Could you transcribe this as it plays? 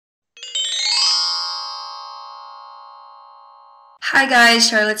Hi guys,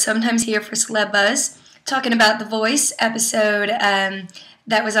 Charlotte sometimes here for CELEBUZZ, talking about The Voice episode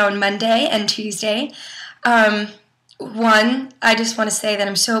that was on Monday and Tuesday. I just want to say that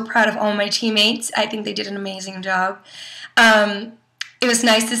I'm so proud of all my teammates. I think they did an amazing job. It was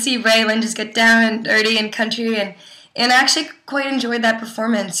nice to see RaeLynn just get down and dirty and country, and I actually quite enjoyed that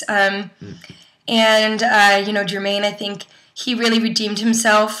performance. Jermaine, I think he really redeemed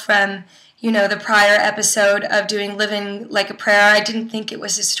himself from the prior episode of doing Living Like a Prayer. I didn't think it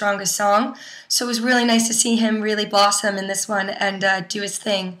was his strongest song, so it was really nice to see him really blossom in this one and do his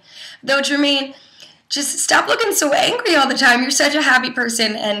thing. Though, Jermaine, just stop looking so angry all the time. You're such a happy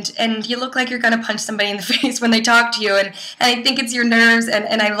person, and you look like you're going to punch somebody in the face when they talk to you, and I think it's your nerves,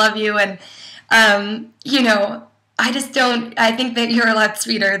 and I love you, and, I just don't, I think that you're a lot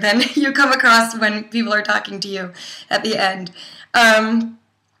sweeter than you come across when people are talking to you at the end.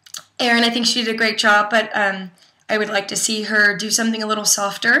 Erin, I think she did a great job, but I would like to see her do something a little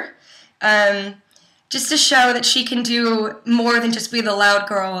softer, just to show that she can do more than just be the loud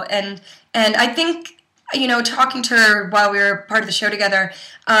girl. And I think, talking to her while we were part of the show together,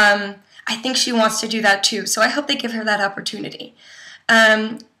 I think she wants to do that too. So I hope they give her that opportunity.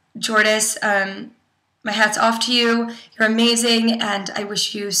 Jordis, my hat's off to you. You're amazing, and I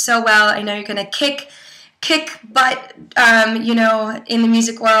wish you so well. I know you're going to kick butt, in the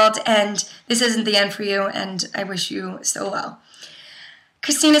music world, and this isn't the end for you, and I wish you so well.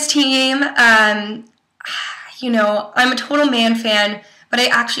 Christina's team, I'm a total Man fan, but I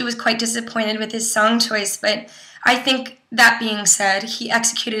actually was quite disappointed with his song choice, but I think that being said, he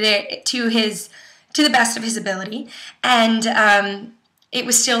executed it to the best of his ability, and it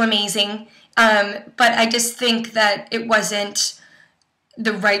was still amazing, but I just think that it wasn't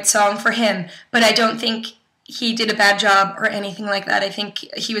the right song for him, but I don't think he did a bad job or anything like that. I think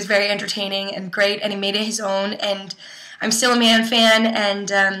he was very entertaining and great, and he made it his own, and I'm still a Man fan, and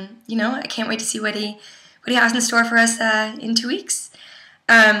I can't wait to see what he has in store for us in 2 weeks.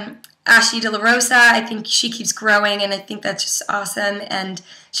 Ashley De La Rosa, I think she keeps growing, and I think that's just awesome, and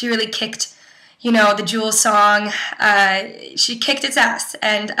she really kicked the Jewel song. She kicked its ass,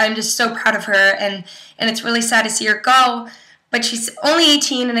 and I'm just so proud of her, and it's really sad to see her go. But she's only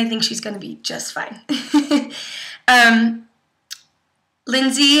 18, and I think she's going to be just fine.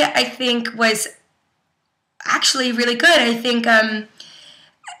 Lindsay, I think, was actually really good. I think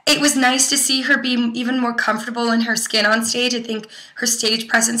it was nice to see her be even more comfortable in her skin on stage. I think her stage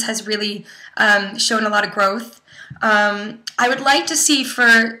presence has really shown a lot of growth. I would like to see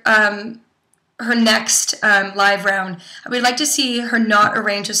for her next live round, I would like to see her not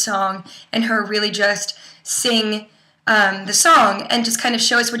arrange a song and her really just sing the song and just kind of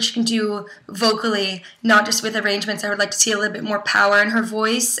show us what she can do vocally, not just with arrangements. I would like to see a little bit more power in her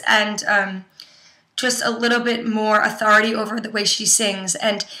voice and just a little bit more authority over the way she sings.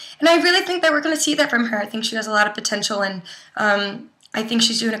 And I really think that we're going to see that from her. I think she has a lot of potential, and I think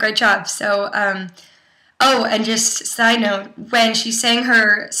she's doing a great job. So, and just side note, when she sang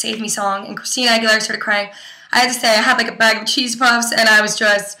her Save Me song and Christina Aguilera started crying, I had to say I had like a bag of cheese puffs, and I was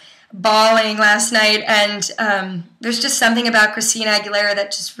just bawling last night, and there's just something about Christina Aguilera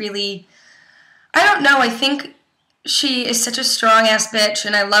that just really, I don't know, I think she is such a strong-ass bitch,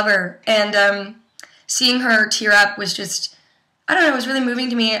 and I love her, and seeing her tear up was just, I don't know, it was really moving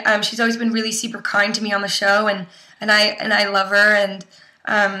to me. She's always been really super kind to me on the show, and I love her, and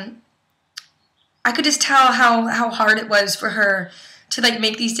I could just tell how hard it was for her to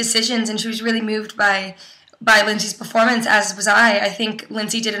make these decisions, and she was really moved by Lindsay's performance, as was I. I think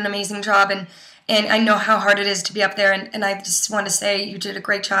Lindsay did an amazing job, and I know how hard it is to be up there, and I just want to say you did a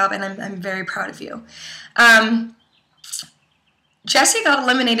great job, and I'm very proud of you. Jessie got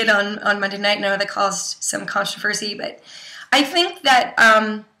eliminated on Monday night. I know that caused some controversy, but I think that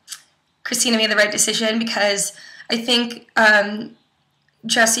Christina made the right decision, because I think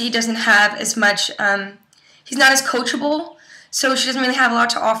Jessie doesn't have as much, he's not as coachable, so she doesn't really have a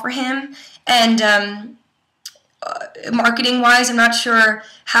lot to offer him, and marketing-wise, I'm not sure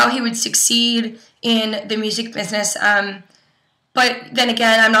how he would succeed in the music business. But then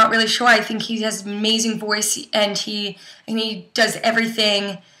again, I'm not really sure. I think he has an amazing voice, and he does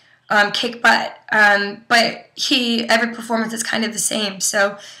everything, kick butt. But every performance is kind of the same.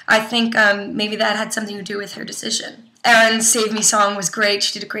 So I think maybe that had something to do with her decision. Erin's Save Me song was great.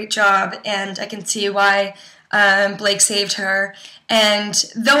 She did a great job, and I can see why Blake saved her. And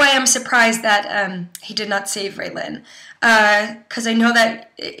though I am surprised that he did not save RaeLynn, because I know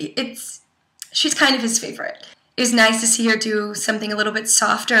that she's kind of his favorite. It was nice to see her do something a little bit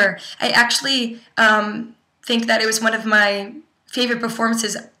softer. I actually think that it was one of my favorite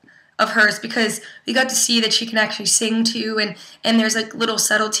performances of hers, because we got to see that she can actually sing too, and there's like little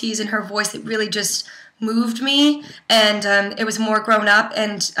subtleties in her voice that really just moved me, and it was more grown up,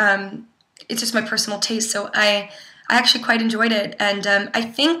 and it's just my personal taste, so I actually quite enjoyed it, and I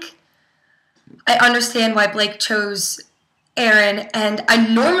think I understand why Blake chose Erin, and I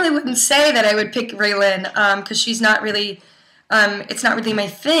normally wouldn't say that I would pick RaeLynn, because she's not really, it's not really my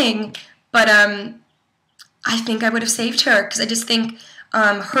thing, but I think I would have saved her, because I just think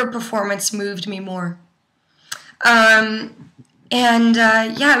her performance moved me more. Yeah,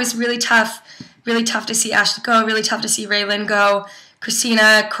 it was really tough to see Ashley go, really tough to see RaeLynn go.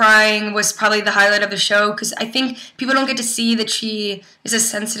 Christina crying was probably the highlight of the show, because I think people don't get to see that she is a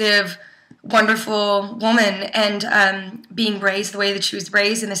sensitive, wonderful woman, and being raised the way that she was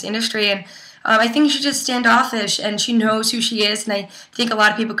raised in this industry. And I think she's just standoffish, and she knows who she is, and I think a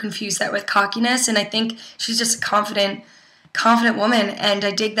lot of people confuse that with cockiness, and I think she's just a confident woman, and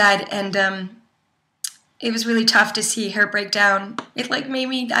I dig that, and it was really tough to see her break down. It like made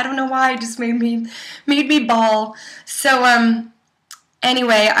me, I don't know why, it just made me bawl. So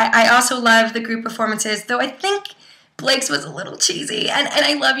anyway, I also loved the group performances, though I think Blake's was a little cheesy, and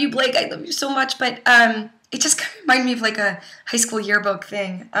I love you, Blake, I love you so much, but it just kind of reminded me of like a high school yearbook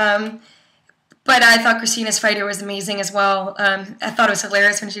thing. But I thought Christina's fighter was amazing as well. I thought it was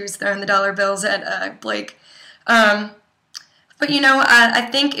hilarious when she was throwing the dollar bills at Blake. But you know, I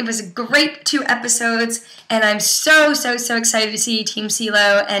think it was a great 2 episodes, and I'm so excited to see Team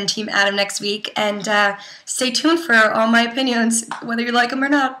CeeLo and Team Adam next week, and stay tuned for all my opinions, whether you like them or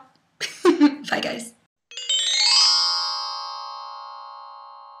not. Bye, guys.